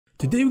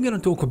Today we're gonna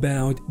talk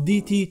about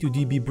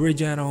DT2DB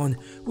Bridge add-on,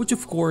 which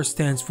of course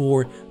stands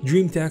for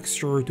Dream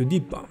Texture to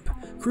Deep Bump,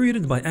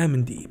 created by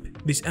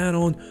Amandeep. This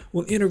add-on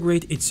will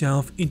integrate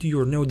itself into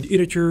your node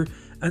editor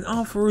and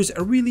offers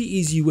a really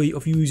easy way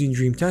of using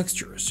dream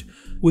textures,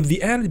 with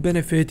the added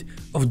benefit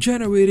of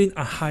generating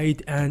a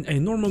height and a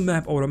normal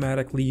map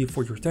automatically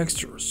for your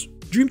textures.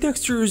 Dream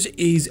Textures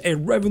is a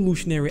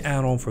revolutionary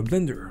add-on for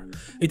Blender.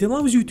 It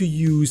allows you to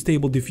use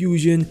stable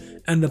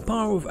diffusion and the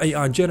power of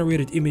AI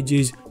generated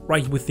images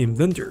right within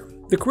Blender.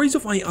 The craze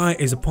of AI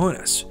is upon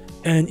us,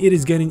 and it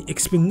is getting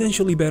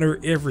exponentially better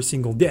every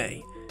single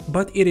day,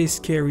 but it is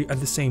scary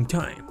at the same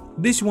time.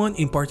 This one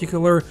in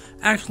particular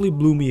actually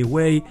blew me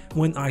away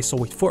when I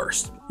saw it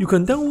first. You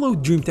can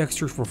download Dream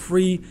Textures for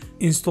free,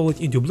 install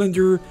it into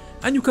Blender,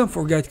 and you can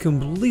forget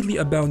completely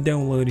about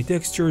downloading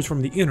textures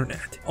from the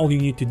internet. All you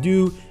need to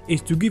do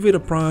is to give it a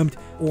prompt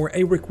or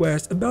a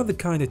request about the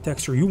kind of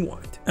texture you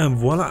want, and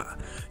voila,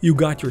 you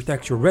got your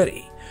texture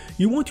ready.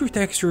 You want your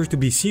textures to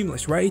be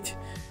seamless, right?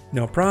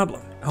 No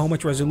problem. How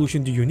much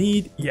resolution do you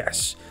need?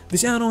 Yes,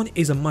 this add-on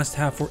is a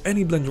must-have for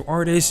any Blender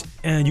artist,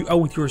 and you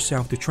owe it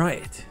yourself to try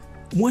it.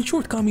 One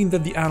shortcoming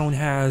that the add-on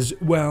has,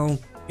 well,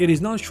 it is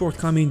not a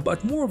shortcoming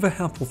but more of a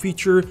helpful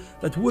feature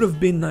that would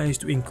have been nice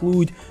to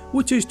include,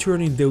 which is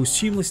turning those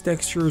seamless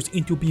textures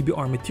into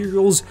PBR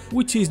materials,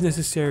 which is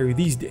necessary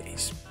these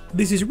days.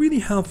 This is really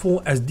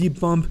helpful as Deep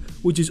Bump,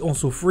 which is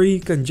also free,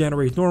 can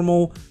generate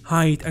normal,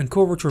 height and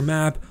curvature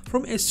map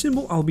from a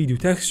simple albedo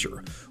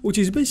texture, which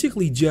is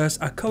basically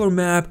just a color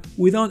map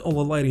without all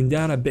the lighting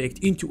data baked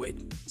into it.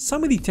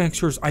 Some of the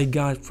textures I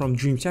got from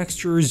Dream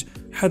Textures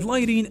had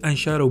lighting and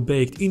shadow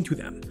baked into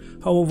them.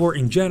 However,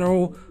 in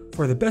general,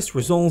 for the best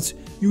results,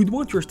 you would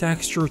want your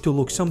texture to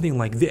look something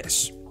like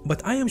this.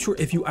 But I am sure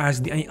if you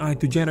ask the AI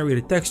to generate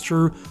a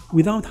texture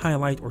without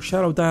highlight or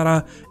shadow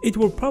data, it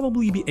will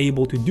probably be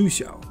able to do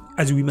so.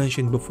 As we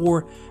mentioned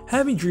before,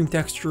 having Dream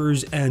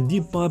Textures and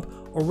Deep Bump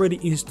already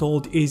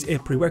installed is a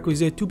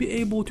prerequisite to be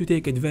able to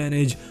take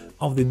advantage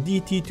of the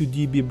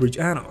DT2DB Bridge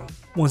add-on.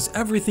 Once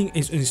everything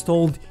is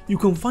installed, you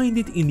can find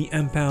it in the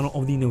end panel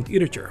of the node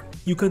editor.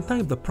 You can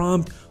type the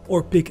prompt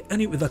or pick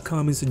any of the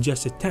common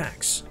suggested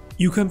tags.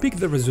 You can pick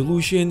the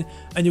resolution,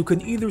 and you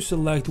can either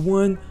select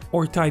one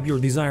or type your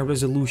desired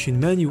resolution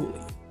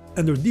manually.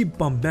 Under Deep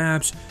Bump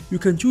maps, you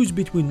can choose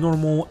between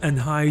normal and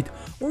height,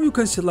 or you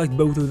can select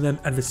both of them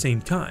at the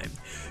same time.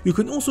 You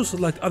can also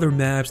select other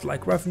maps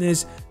like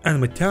roughness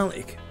and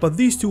Materialiq, but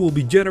these two will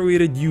be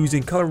generated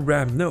using color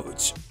ramp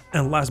nodes.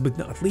 And last but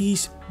not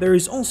least, there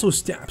is also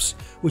steps,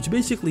 which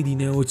basically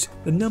denotes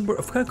the number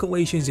of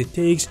calculations it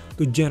takes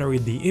to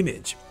generate the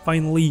image.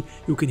 Finally,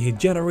 you can hit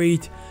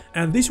generate,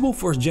 and this will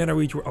first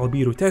generate your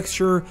albedo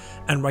texture,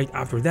 and right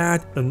after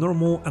that, the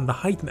normal and the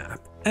height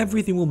map.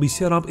 Everything will be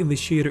set up in the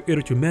shader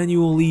editor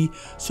manually,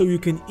 so you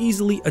can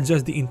easily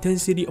adjust the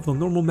intensity of the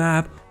normal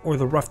map or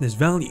the roughness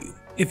value.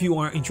 If you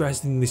are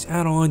interested in this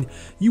add-on,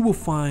 you will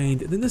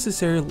find the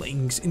necessary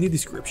links in the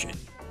description.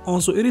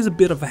 Also, it is a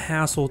bit of a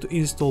hassle to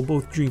install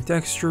both Dream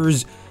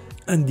Textures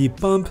and Deep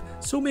Bump,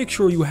 so make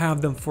sure you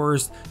have them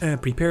first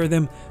and prepare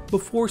them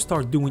before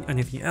start doing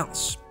anything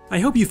else. I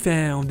hope you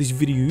found this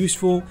video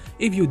useful.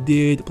 If you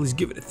did, please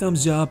give it a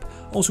thumbs up.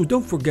 Also,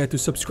 don't forget to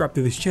subscribe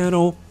to this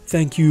channel.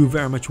 Thank you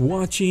very much for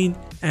watching,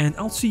 and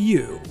I'll see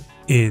you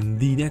in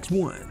the next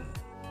one.